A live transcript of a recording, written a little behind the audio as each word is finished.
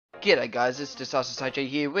G'day guys, it's Decisive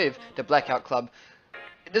here with the Blackout Club.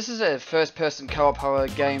 This is a first-person co-op horror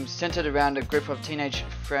game centered around a group of teenage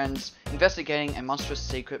friends investigating a monstrous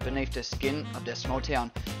secret beneath the skin of their small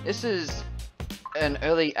town. This is an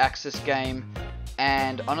early access game,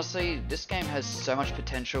 and honestly, this game has so much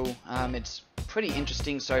potential. It's pretty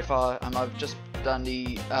interesting so far. I've just done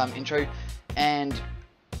the intro, and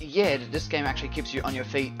yeah, this game actually keeps you on your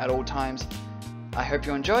feet at all times. I hope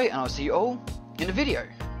you enjoy, and I'll see you all in the video.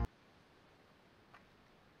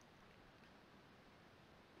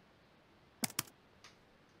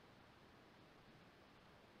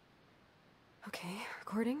 Okay,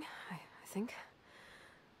 recording, I think.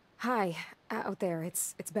 Hi, out there,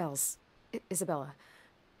 it's Bells. Isabella.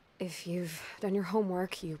 If you've done your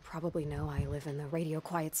homework, you probably know I live in the radio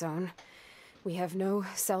quiet zone. We have no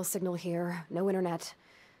cell signal here, no internet,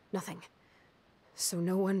 nothing. So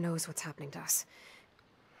no one knows what's happening to us.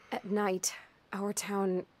 At night, our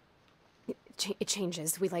town, it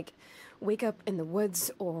changes. We, wake up in the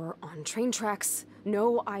woods or on train tracks.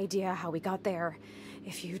 No idea how we got there.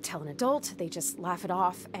 If you tell an adult, they just laugh it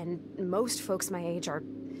off, and most folks my age are,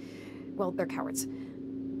 well, they're cowards.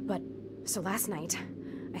 But, so last night,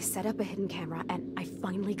 I set up a hidden camera, and I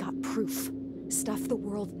finally got proof. Stuff the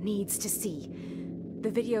world needs to see. The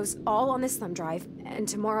video's all on this thumb drive, and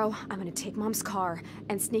tomorrow I'm gonna take Mom's car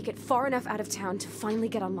and sneak it far enough out of town to finally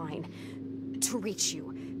get online. To reach you.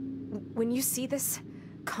 When you see this,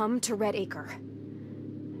 come to Red Acre.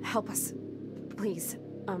 Help us. Please.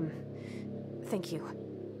 Thank you.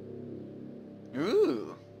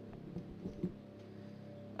 Ooh.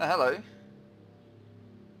 Hello.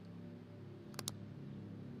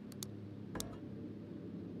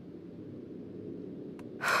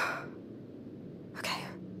 Okay.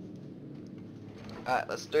 Alright,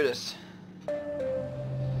 let's do this.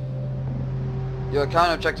 Your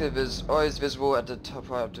current objective is always visible at the top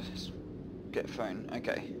right of the get phone.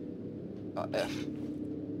 Okay. F.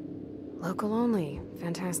 Local only.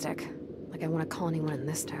 Fantastic. Like I want to call anyone in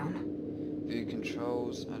this town. View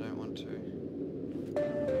controls. I don't want to.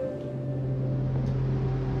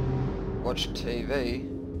 Watch TV.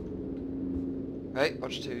 Wait,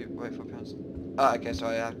 watch TV. Wait for pounds. Oh, okay, so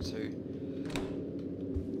I have to.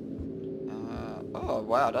 Oh,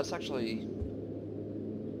 wow, that's actually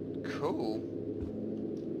cool.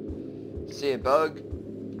 See a bug.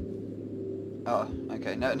 Oh,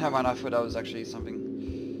 okay. No, never mind. I thought that was actually something.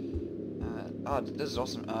 Oh, this is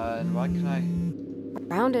awesome. Why can I?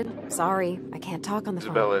 Grounded. Sorry, I can't talk on the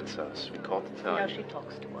phone. Isabella, it's us. We called to tell Now you. she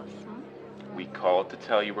talks to us, huh? We called to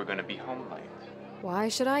tell you we're going to be home late. Why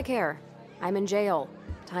should I care? I'm in jail.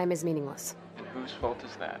 Time is meaningless. And whose fault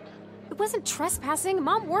is that? It wasn't trespassing.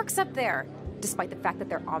 Mom works up there. Despite the fact that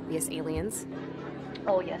they're obvious aliens.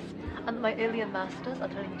 Oh, yes. And my alien masters are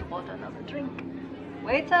telling me to order another drink.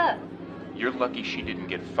 Waiter! You're lucky she didn't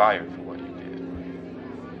get fired for what you did.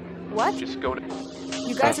 What? Just go to...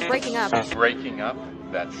 You guys are breaking up. Breaking up?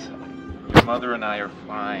 That's silly. Your mother and I are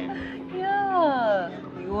fine. Yeah,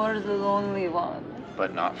 you're the only one.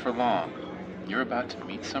 But not for long. You're about to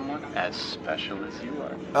meet someone as special as you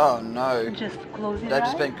are. Oh no. Just close your They've eyes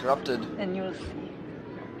just been corrupted. and you'll see.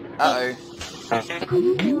 Uh-oh.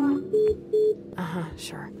 Uh-huh,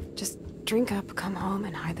 sure. Just drink up, come home,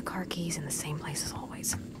 and hide the car keys in the same place as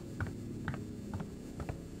always.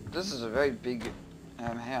 This is a very big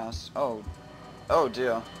house. Oh. Oh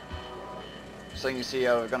dear. Something you see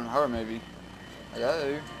out of a gun horror movie.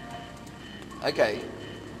 Hello. Okay.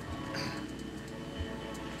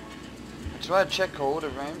 I try to check all the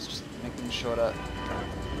rooms, just making sure that...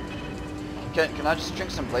 Can I just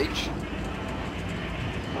drink some bleach?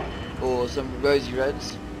 Or some rosy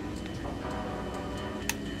reds?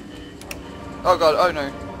 Oh god, oh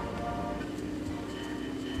no.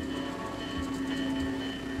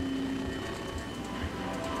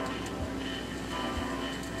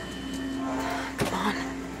 Come on.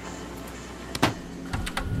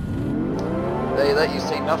 They let you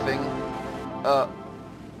see nothing.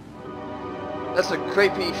 That's a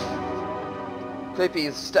creepy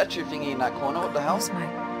statue thingy in that corner. What the hell? Close my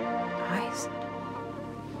eyes.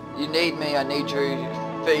 You need me, I need you.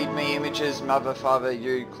 Feed me images, mother, father,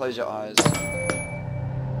 you. Close your eyes.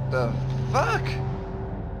 The fuck?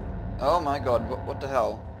 Oh my god, what the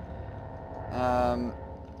hell? How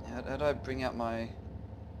do I bring out my...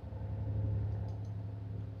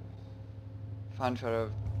 Find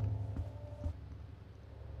photo.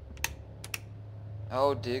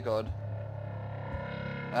 Oh dear god.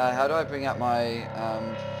 How do I bring out my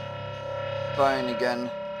phone again?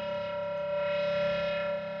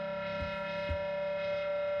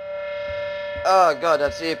 Oh god,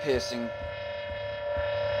 that's ear piercing.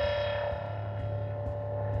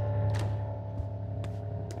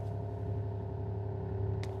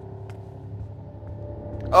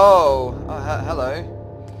 Hello.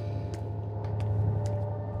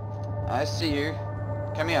 I see you.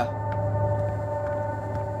 Come here.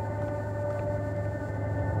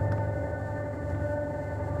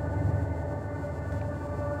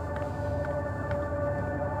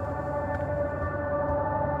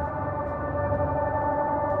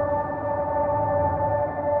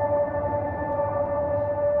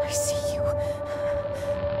 I see you.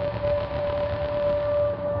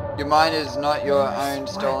 Your mind is not your Yes, own, what?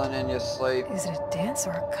 stolen in your sleep. Is it a dance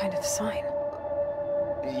or a kind of sign?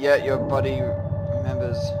 Yet your body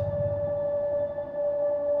remembers.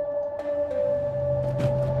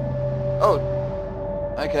 Oh,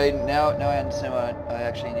 okay. Now I understand what I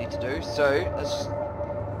actually need to do. So let's just.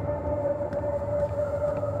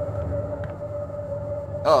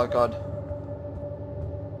 Oh god.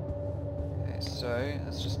 Okay, so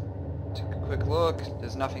let's just take a quick look.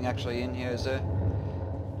 There's nothing actually in here, is there?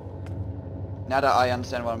 Now that I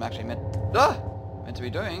understand what I'm actually meant to be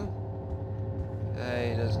doing.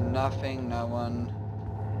 Okay, there's nothing, no one.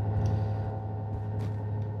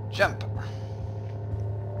 Jump.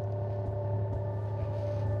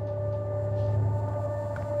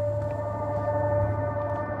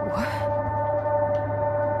 What?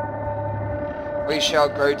 We shall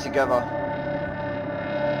grow together.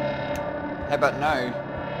 How about no?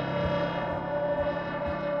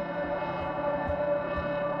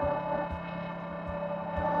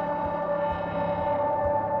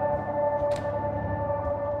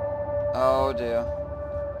 Oh dear.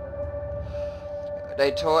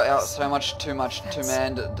 They tore out so much too much to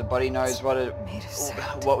man that the body knows what it Made of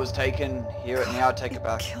sound. what was taken. Hear it now, take it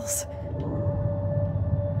back. Kills.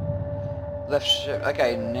 Left shift.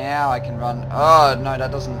 Okay, now I can run. Oh no,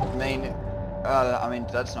 that doesn't mean. I mean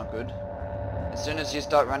that's not good. As soon as you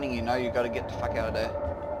start running, you know you got to get the fuck out of there.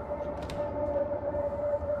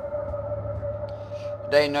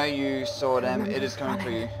 They know you saw them. It is coming for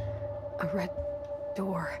you. A red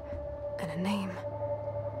door and a name.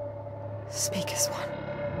 Speak as one.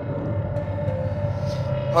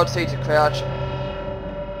 Hold C to crouch.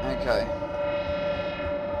 Okay.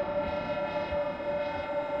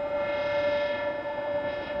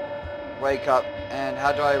 Wake up. And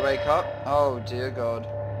how do I wake up? Oh dear God.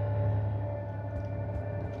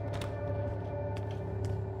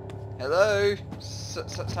 Hello?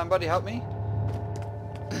 Somebody help me?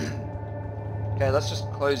 Okay, let's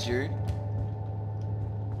just close you.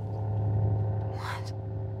 What?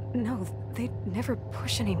 No, they never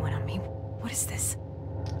push anyone on me. What is this?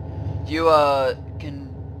 You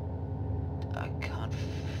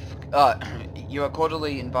you are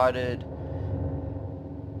cordially invited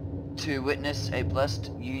to witness a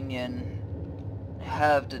blessed union.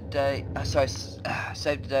 Have the day,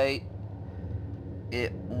 save the day.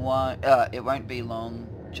 It won't be long.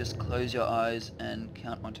 Just close your eyes and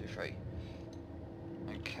count 1, 2, 3.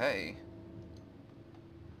 Okay.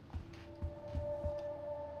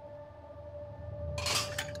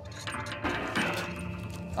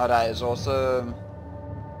 Oh, that is awesome.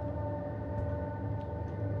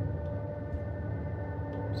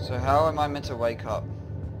 So how am I meant to wake up?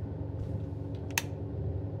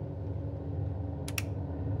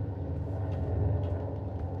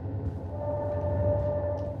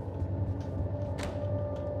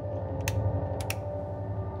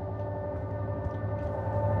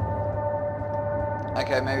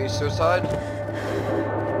 Okay, maybe suicide?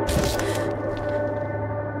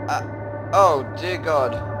 Oh, dear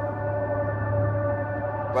God.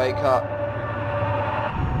 Wake up.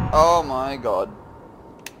 Oh my God.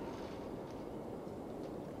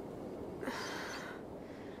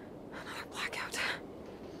 Another blackout.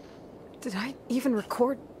 Did I even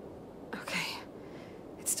record? Okay.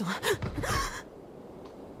 It's still...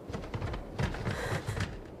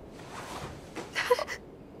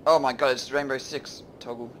 Oh my God, it's Rainbow Six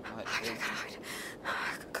toggle. Right, I yeah. gotta hide.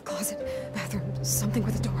 Closet, bathroom, something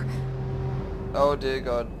with a door. Oh dear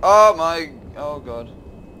God. Oh my... Oh God.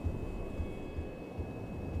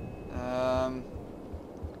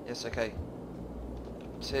 Yes, okay.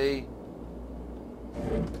 T.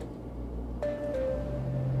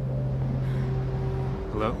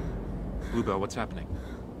 Hello? Bluebell, what's happening?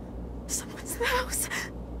 Someone's in the house.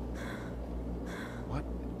 What?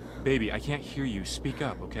 Baby, I can't hear you. Speak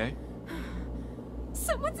up, okay?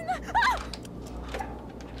 Someone's in the... Ah!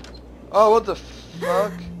 Oh, what the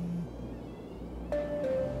fuck?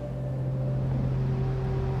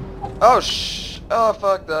 Oh, oh,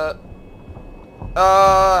 fuck that.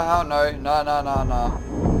 Hell no. No, no, no, no.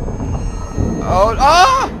 Oh,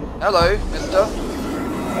 ah! Hello, mister.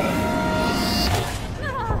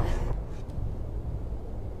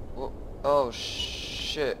 Oh,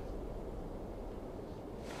 shit.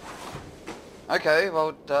 Okay,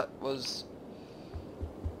 well that was...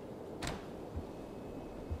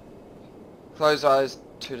 Close eyes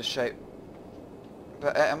to the shape.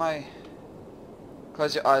 But am I...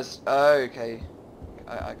 Close your eyes. Oh, okay.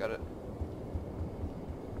 I got it.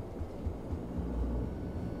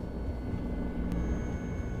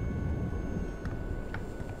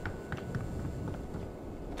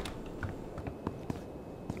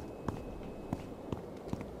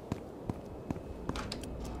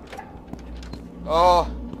 Oh!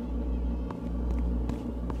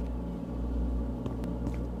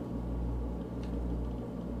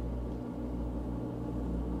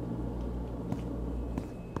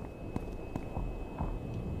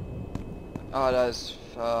 Oh, that is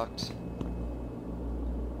fucked.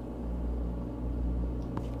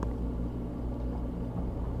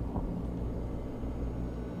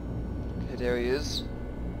 Okay, there he is.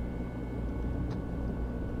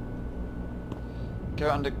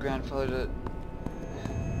 Go underground, follow the...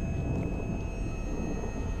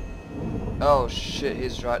 Oh shit,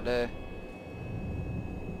 he's right there.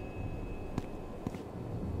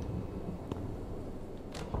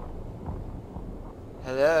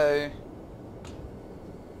 Hello?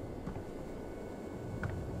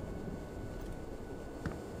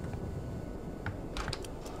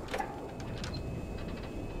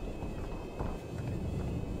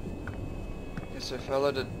 Guess I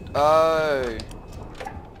followed it. Oh!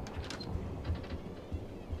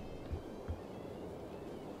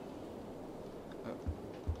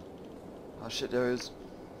 Oh shit, there is.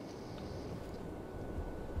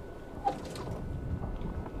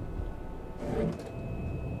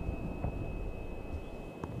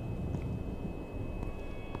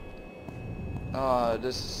 Oh,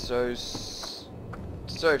 this is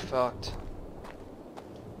so fucked.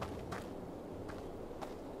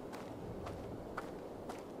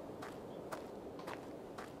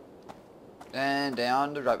 And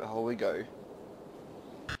down the rabbit hole we go.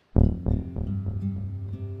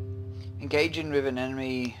 Engaging with an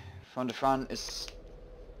enemy from the front is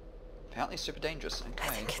apparently super dangerous. Okay.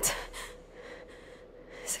 I think it's...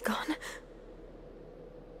 Is it gone?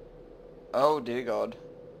 Oh dear God.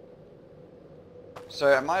 So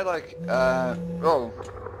am I like, oh,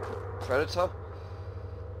 Predator?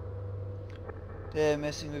 They're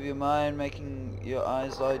messing with your mind, making your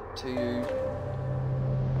eyes lie to you.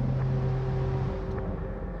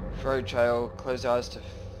 Throat trail, close eyes to...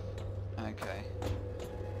 Okay.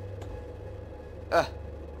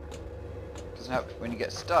 Doesn't help when you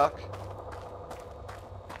get stuck.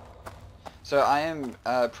 So I am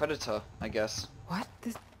a Predator, I guess. What?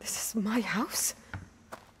 This is my house?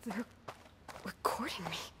 They're recording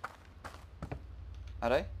me. Are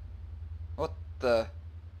they? What the...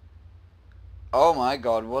 Oh my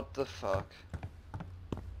God, what the fuck?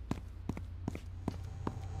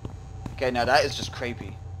 Okay, now that is just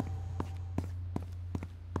creepy.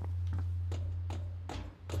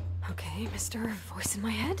 Okay, Mr. Voice in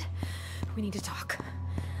my head. We need to talk.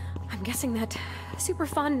 I'm guessing that super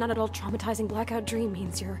fun, not at all traumatizing blackout dream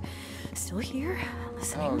means you're still here,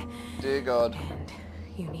 listening. Oh, dear God. And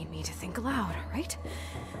you need me to think aloud, right?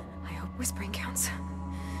 I hope whispering counts.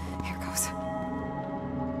 Here goes.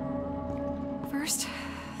 First,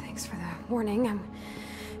 thanks for the warning. I'm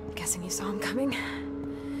guessing you saw him coming.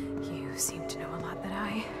 You seem to know a lot that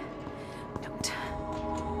I don't.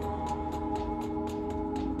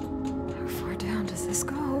 How far down does this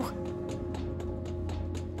go?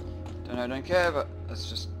 Don't know, don't care, but let's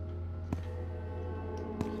just...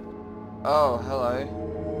 Oh, hello.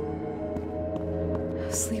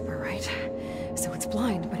 Sleeper, right? So it's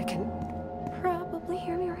blind, but it can probably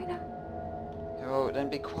hear me right now. Oh, then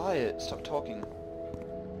be quiet. Stop talking.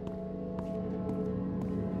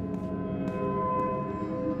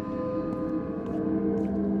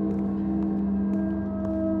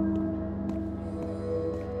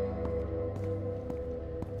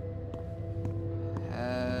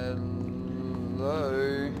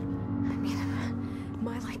 Hello. I mean, am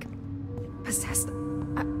I like possessed?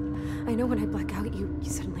 I know when I black out, you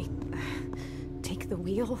suddenly take the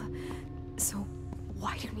wheel. So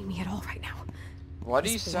why do you need me at all right now? Why do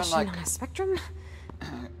you Is sound possession like on a spectrum?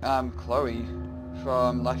 Chloe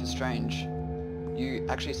from Life is Strange? You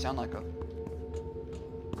actually sound like her.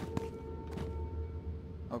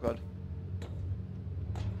 Oh God.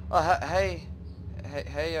 Oh, hey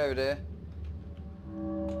over there.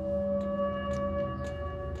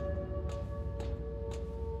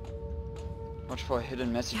 Watch for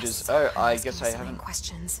hidden messages. Yes, Oh, I asking guess I so many haven't.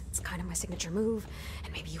 questions. It's kind of my signature move,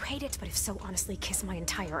 and maybe you hate it, but if so, honestly, kiss my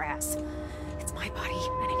entire ass. It's my body,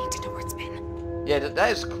 and I need to know where it's been. Yeah, that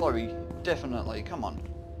is Chloe. Definitely. Come on.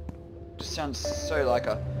 Just sounds so like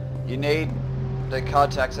her. You need the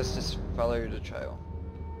card to access this, follow the trail.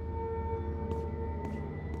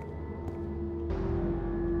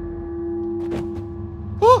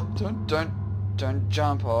 Oh! Don't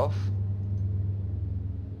jump off.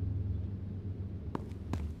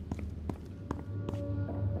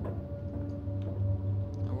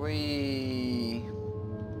 Wee.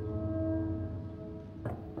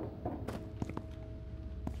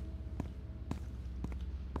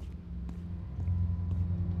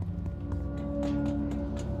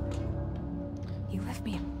 You left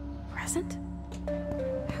me a present?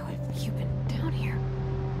 How have you been down here?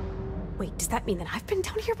 Wait, does that mean that I've been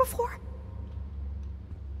down here before?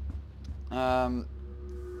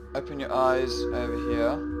 Open your eyes over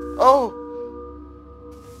here. Oh!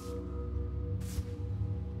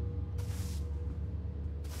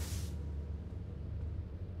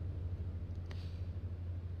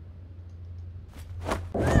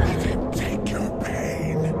 Take your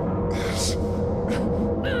pain.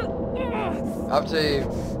 Up to you.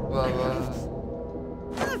 Blah, blah.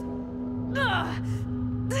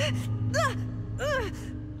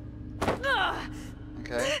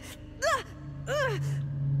 Okay.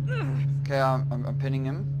 Okay, I'm pinning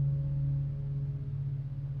him.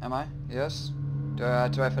 Am I? Yes? Do I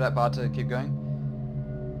have to wait for that bar to keep going?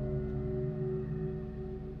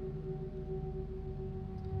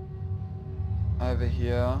 Over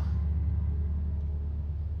here.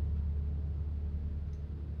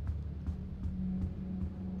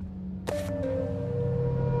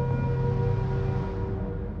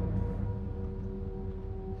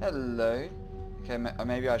 Hello. Okay,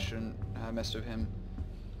 maybe I shouldn't mess with him.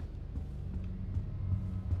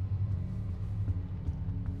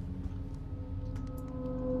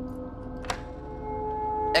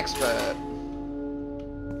 Expert.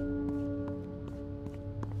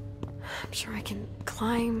 I'm sure I can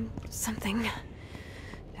climb something.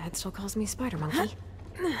 Dad still calls me Spider Monkey.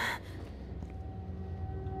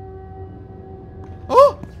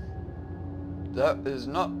 Oh! That is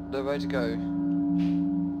not the way to go.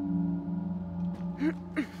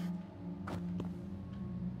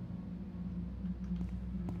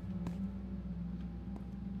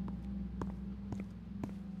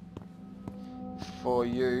 For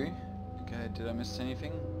you. Okay, did I miss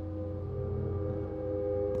anything?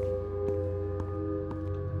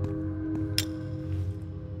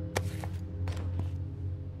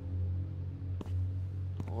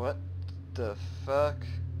 What the fuck?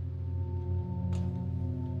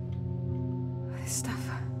 This stuff.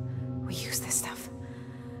 We use this stuff.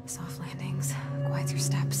 Soft landings, quiets your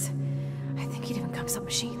steps. I think it even comes up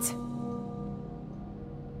machines.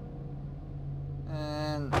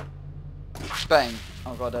 And bang!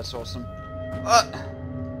 Oh god, that's awesome.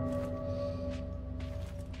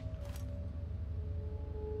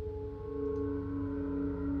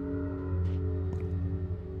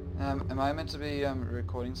 Am I meant to be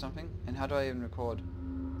recording something? And how do I even record?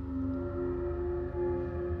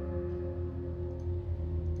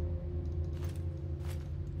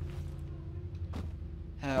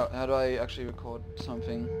 How do I actually record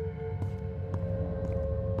something?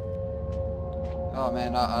 Oh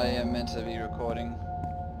man, I am meant to be recording.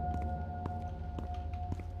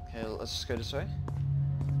 Okay, let's just go this way.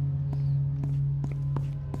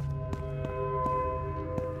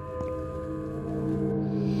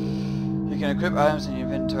 You can equip items in your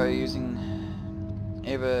inventory using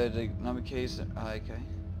either the number keys. Okay.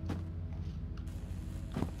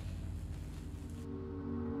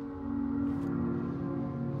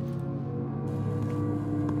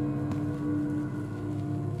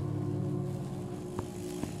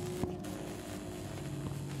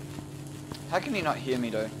 How can you not hear me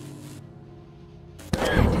though?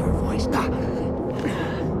 Voice.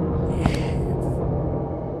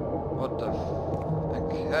 What the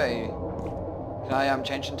okay. Can I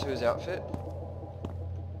change into his outfit?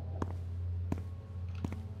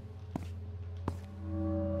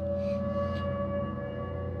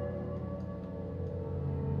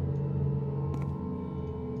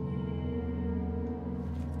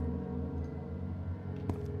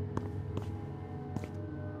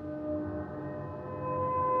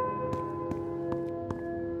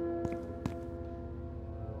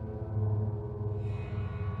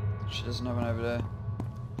 There's no one over there.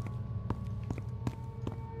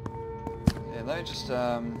 Yeah, let me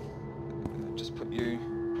just put you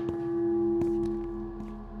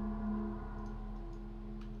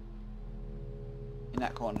in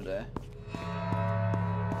that corner there.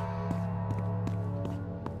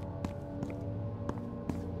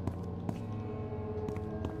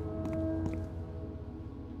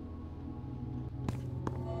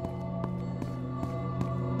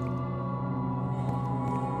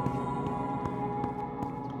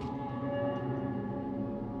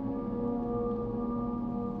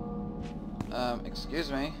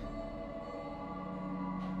 Excuse me.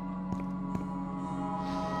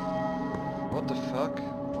 What the fuck?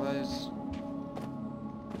 What is...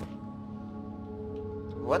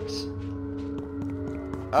 What?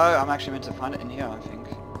 Oh, I'm actually meant to find it in here, I think.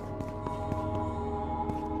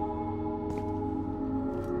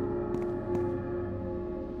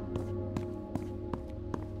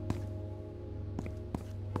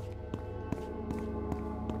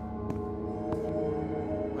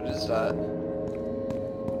 What is that?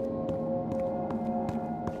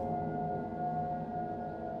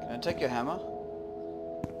 Can I take your hammer?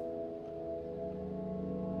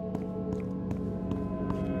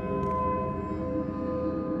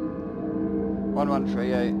 One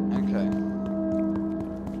 138. Okay.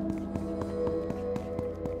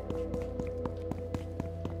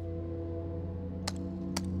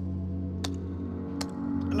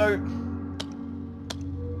 No.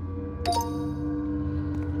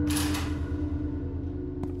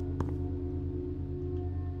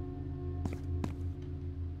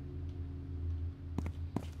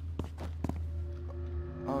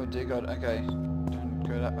 Oh dear God. Okay. Don't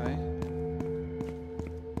go that way.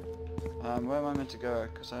 Where am I meant to go?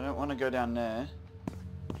 Because I don't want to go down there.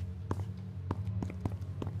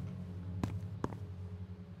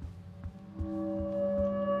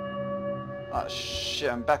 Oh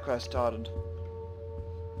shit, I'm back where I started.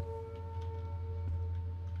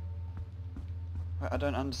 Wait, I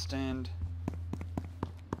don't understand.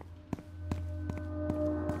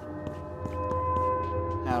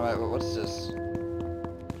 Now wait, what's this?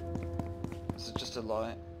 Is it just a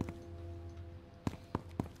light?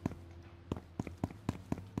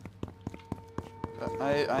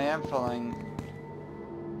 I am following.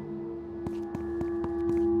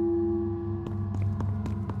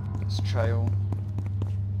 This trail.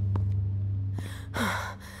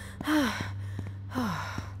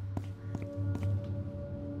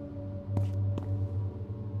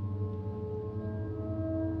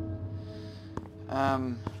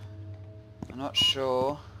 I'm not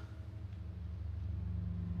sure.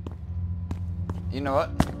 You know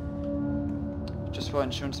what? Just for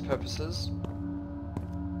insurance purposes.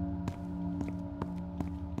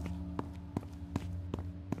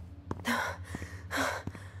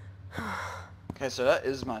 Okay, so that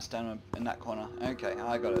is my stamina in that corner. Okay,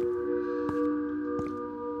 I got it.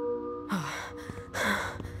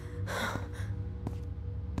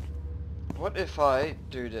 What if I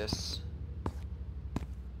do this?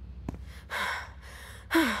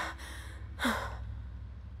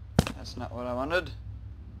 That's not what I wanted.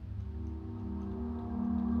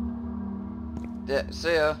 Yeah,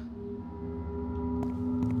 see ya.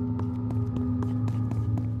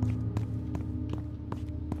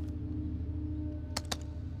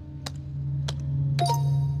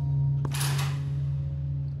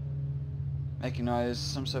 Making noise,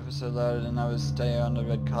 some surface are loud, and I would stay on the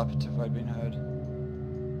red carpet to avoid being heard.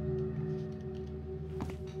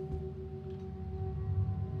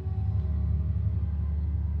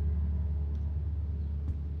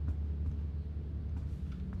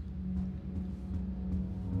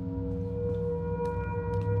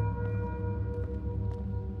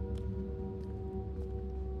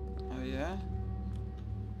 Oh yeah?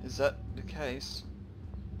 Is that the case?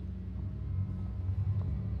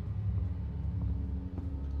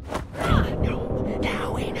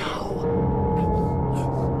 Now we know.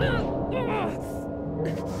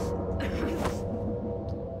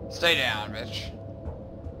 Stay down, Rich.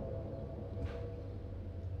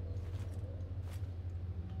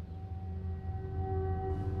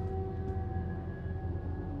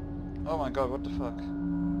 Oh my God, what the fuck?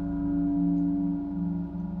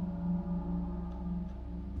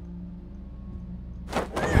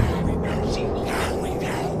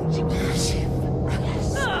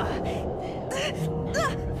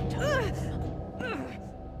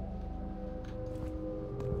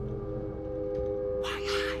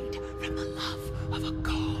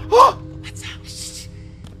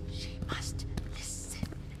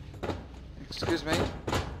 Excuse me?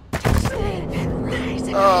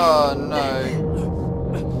 Oh no.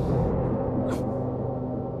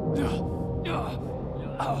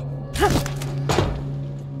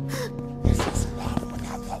 This is love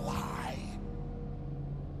without the lie.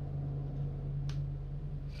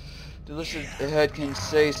 Delicious head can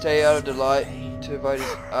see, stay out of the light to avoid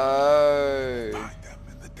his... Oh. Find them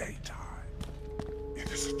in the daytime.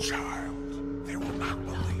 It is a child. They will not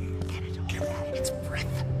believe. Give up. Its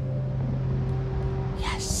breath.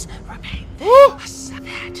 Yes, remain there. Woo!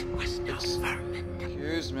 That was no vermin.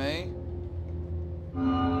 Excuse me. It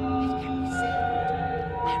can be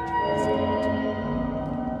saved and rescued.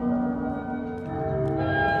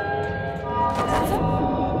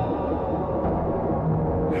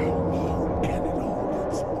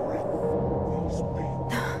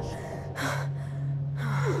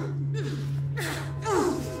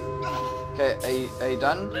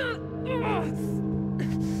 done?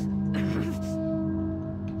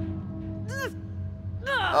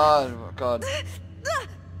 Oh god.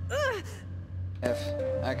 F.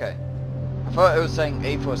 Okay. I thought it was saying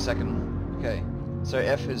E for a second. Okay. So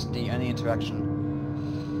F is the only interaction.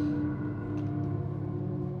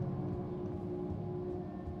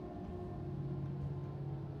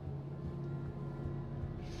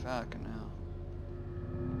 Fucking hell.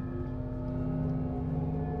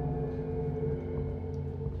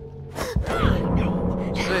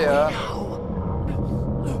 See ya.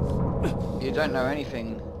 You don't know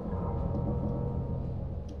anything.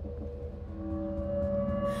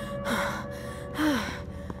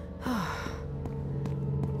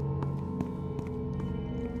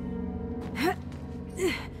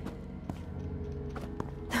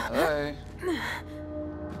 Hello.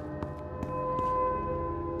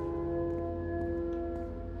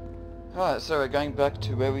 Alright, so we're going back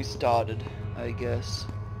to where we started, I guess.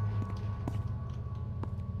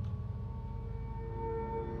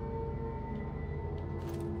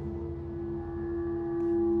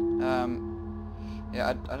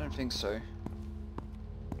 Yeah, I don't think so.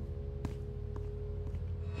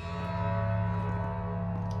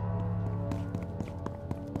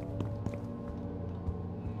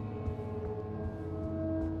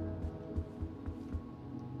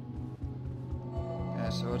 Yeah,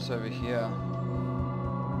 so what's over here?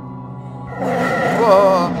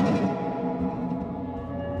 Whoa!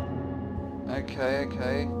 Okay,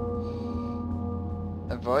 okay.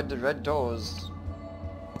 Avoid the red doors.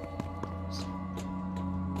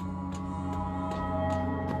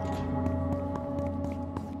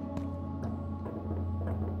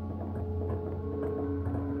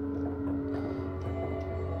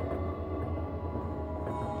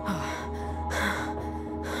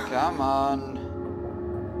 Come on.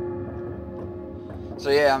 So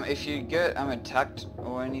yeah, if you get attacked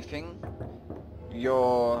or anything,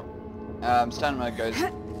 your stamina goes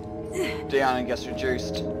down and gets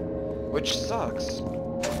reduced, which sucks.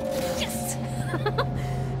 Yes!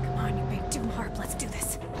 Come on, you big doom harp, let's do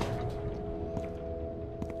this.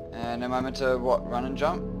 And am I meant to what? Run and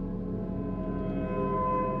jump?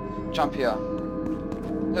 Jump here.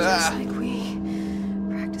 Just like we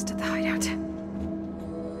practiced at the hideout.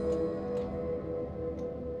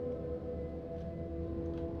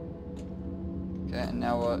 Okay, and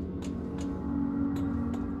now what?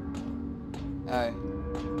 Oh.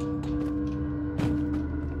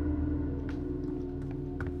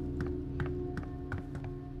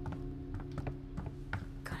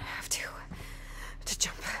 Gonna have to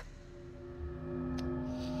jump.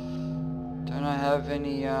 Don't I have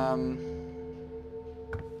any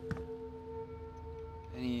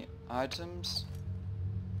items?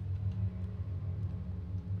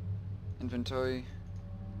 Inventory.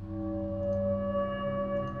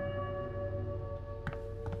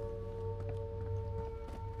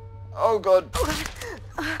 Oh god.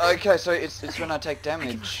 Okay, so it's when I take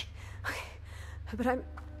damage. Okay, but I'm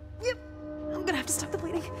gonna have to stop the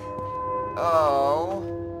bleeding. Oh.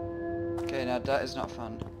 Okay, now that is not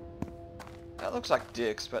fun. That looks like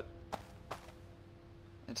dicks, but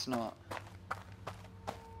it's not.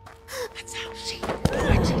 That's how she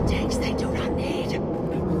takes they do not need.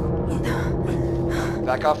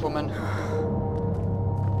 Back off, woman.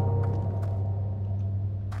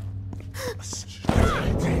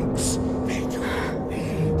 Things they do not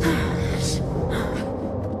need.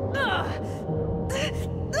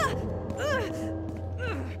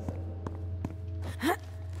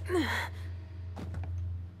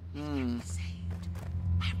 Saved.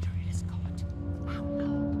 After it is caught. Now go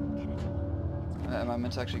get it. Am I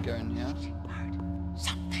meant to actually go in here? She heard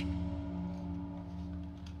something.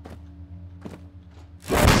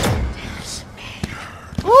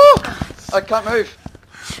 Woo! I can't move.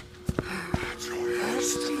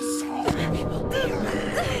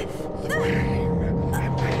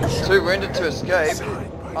 Too wounded to escape.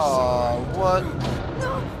 Oh, what?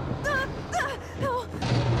 No!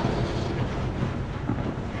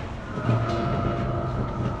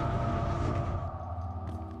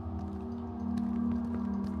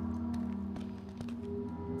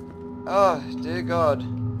 Oh, dear God.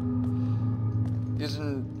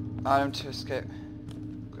 Using item to escape.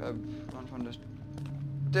 Grab one from this.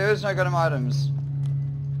 There is no goddamn items.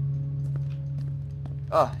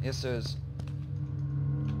 Ah, yes there is.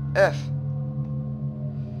 F.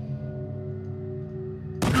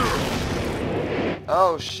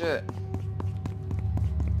 Oh shit.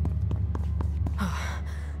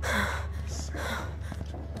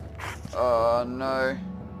 Oh no.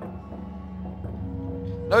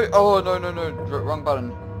 No, oh no, wrong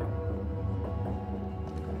button.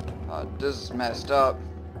 This is messed up.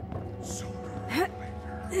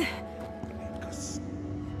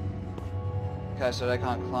 Okay, so they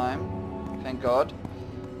can't climb. Thank God.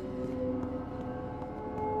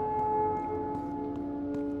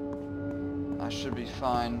 I should be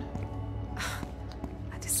fine.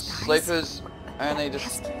 A disguise? Sleepers only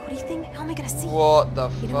Ask you, what do you think? How am I gonna see? What the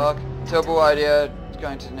You know fuck? what? Terrible idea.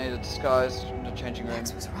 Going to need a disguise in the changing room.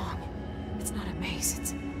 Max was wrong. It's not a maze.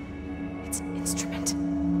 It's an instrument.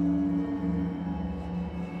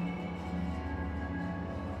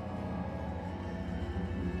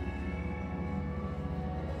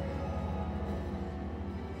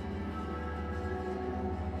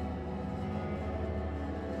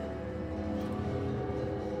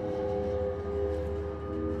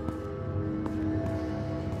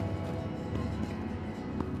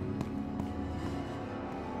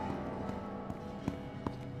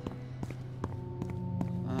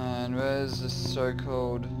 And where's this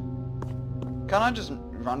so-called... Can't I just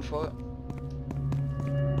run for it?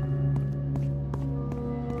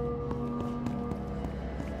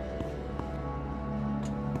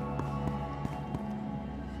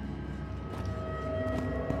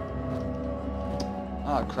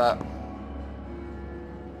 Oh crap.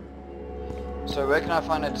 So where can I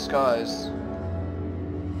find a disguise?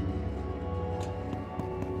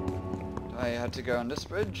 Do I have to go on this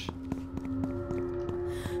bridge?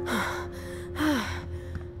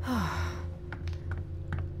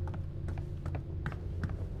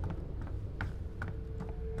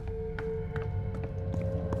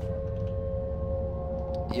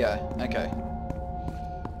 Yeah, okay.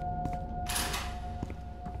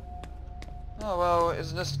 Oh well,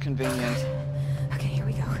 isn't this convenient? Okay, here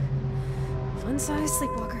we go. Fun-sized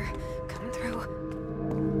sleepwalker coming through.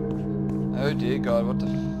 Oh dear God, what the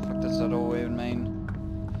fuck does that all even mean?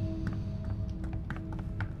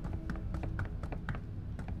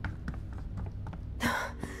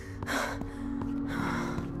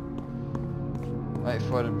 Wait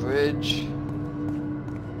for the bridge.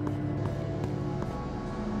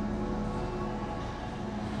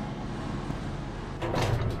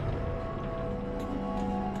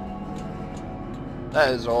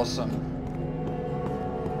 That is awesome.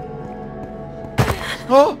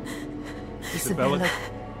 Oh! Isabella,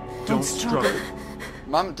 don't struggle.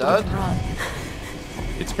 Mum, Dad?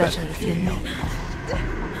 It's better if you know.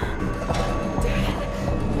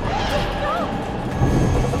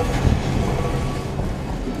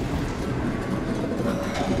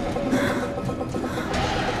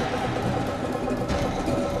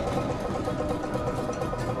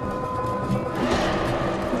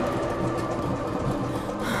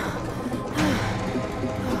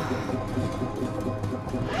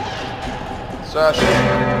 Sasha.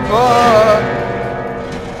 Oh!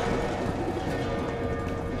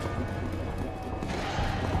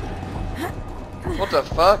 What the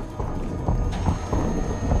fuck?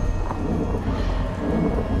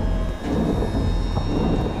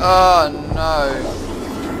 Oh no.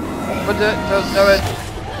 But there's no it.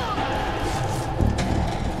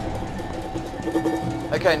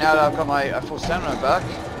 Okay, now that I've got my full stamina back.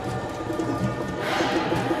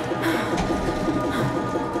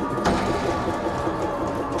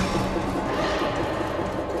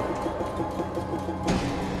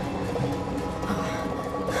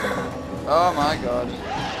 Oh my God.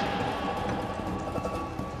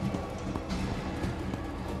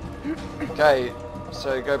 Okay,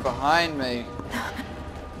 so go behind me.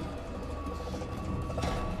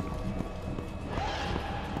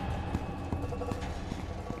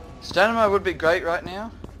 Stamina would be great right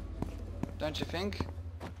now, don't you think?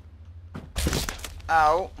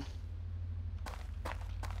 Ow.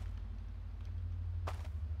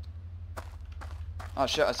 Oh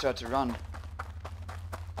shit, I still had to run.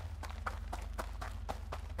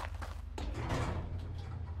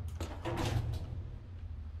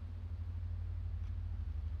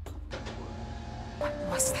 What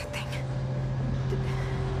was that thing?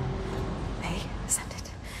 They sent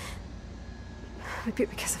it. Maybe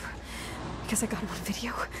because I got him on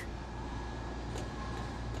video.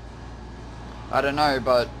 I don't know,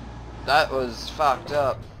 but that was fucked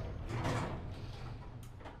up.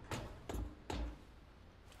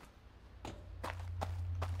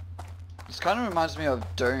 This kind of reminds me of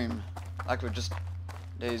Doom, like with just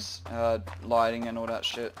these lighting and all that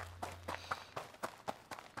shit.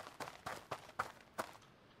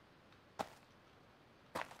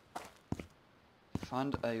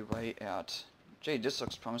 Find a way out. Gee, this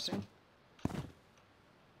looks promising.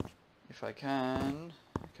 If I can...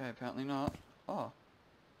 Okay, apparently not. Oh.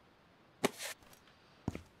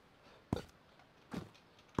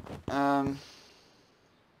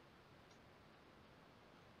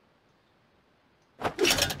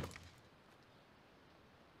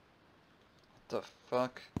 the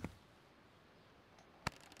fuck?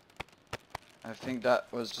 I think that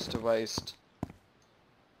was just a waste.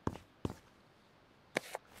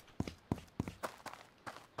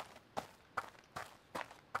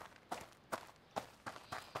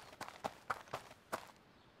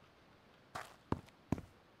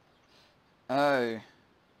 Oh.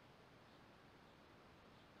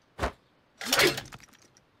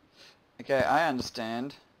 Okay, I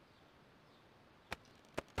understand.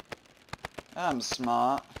 I'm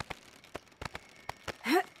smart.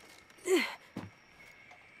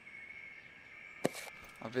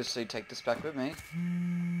 Obviously take this back with me.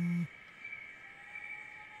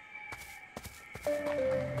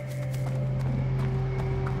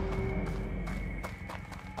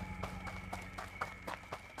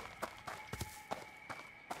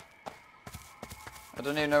 I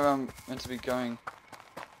don't even know where I'm meant to be going.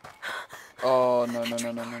 Oh, no, no,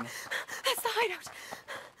 no, no, no. That's the hideout.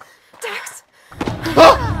 Dex.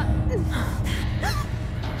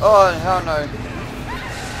 Oh, hell no.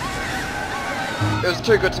 It was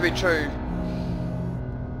too good to be true.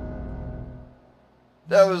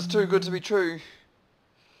 That was too good to be true.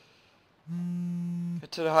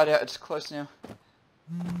 Get to the hideout, it's close now.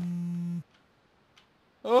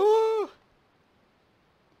 Oh!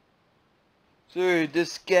 Dude,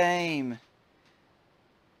 this game.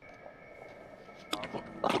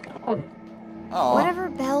 Oh. Whatever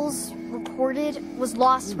Bells reported was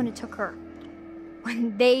lost when it took her.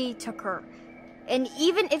 When they took her. And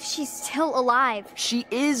even if she's still alive... She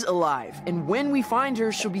is alive, and when we find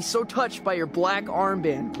her, she'll be so touched by your black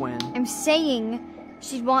armband, Gwen. I'm saying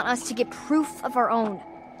she'd want us to get proof of our own.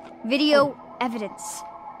 Video evidence.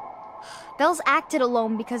 Bells acted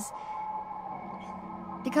alone because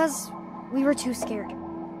we were too scared.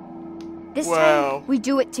 This time, we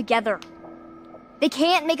do it together. They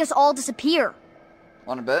can't make us all disappear.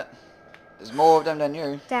 Wanna bet? There's more of them than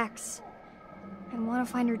you. Dax, I want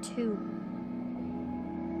to find her too.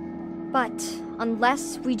 But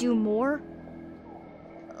unless we do more,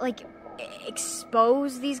 like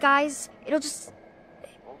expose these guys, it'll just...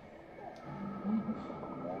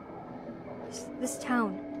 This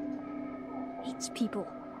town hates people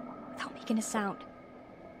without making a sound.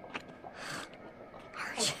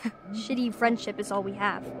 Our shitty friendship is all we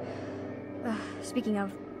have. Speaking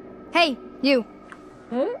of... Hey, you!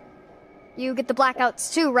 You get the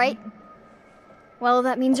blackouts too, right? Well,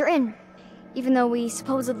 that means you're in. Even though we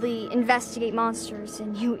supposedly investigate monsters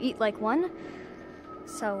and you eat like one.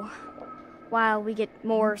 So, while we get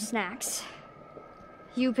more snacks,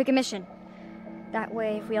 you pick a mission. That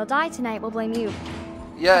way, if we all die tonight, we'll blame you.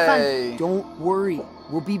 Yay! Don't worry,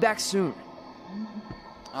 we'll be back soon.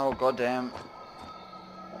 Oh, goddamn.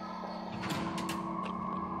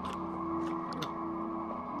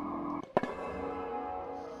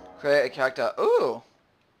 Create a character. Ooh!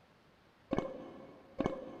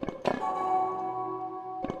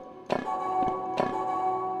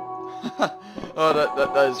 Oh,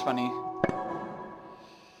 that is funny.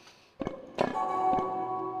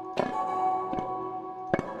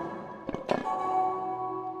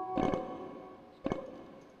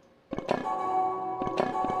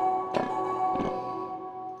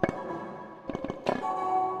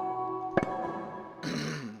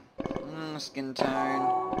 Skin tone.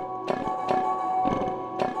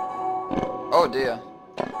 Oh dear.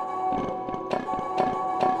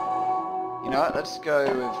 You know what? Let's go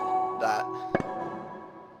with that.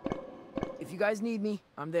 If you guys need me,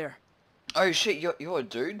 I'm there. Oh shit, you're a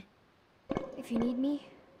dude? If you need me,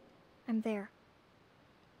 I'm there.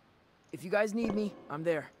 If you guys need me, I'm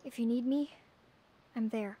there. If you need me, I'm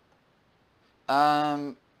there.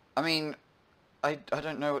 I mean, I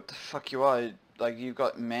don't know what the fuck you are. Like, you've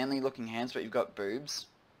got manly looking hands, but you've got boobs.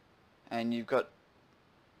 And you've got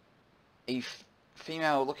a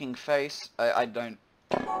female looking face. I don't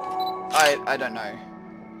know.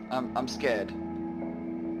 I'm scared.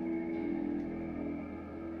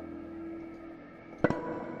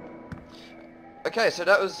 Okay, so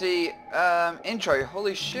that was the intro.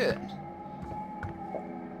 Holy shit.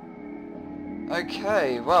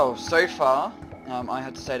 Okay, well, so far, I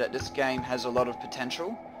had to say that this game has a lot of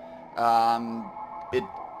potential.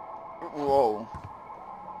 Whoa.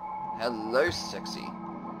 Hello, sexy.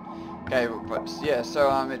 Okay, but yeah, so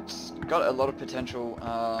it's got a lot of potential.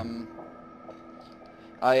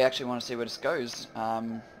 I actually want to see where this goes.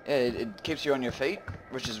 Yeah, it keeps you on your feet,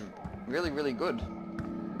 which is really, really good.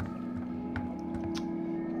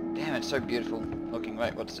 Damn, it's so beautiful looking.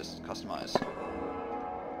 Wait, what's this? Customize.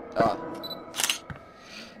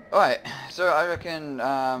 Alright, so I reckon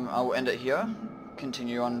I'll end it here.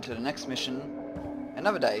 Continue on to the next mission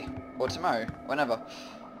another day, or tomorrow, whenever.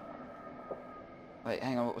 Wait,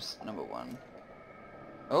 hang on, what was number 1?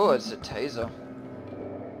 Oh, it's a taser.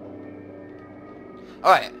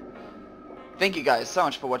 Alright. Thank you guys so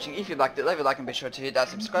much for watching. If you liked it, leave a like and be sure to hit that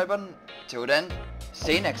subscribe button. Till then,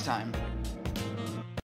 see you next time.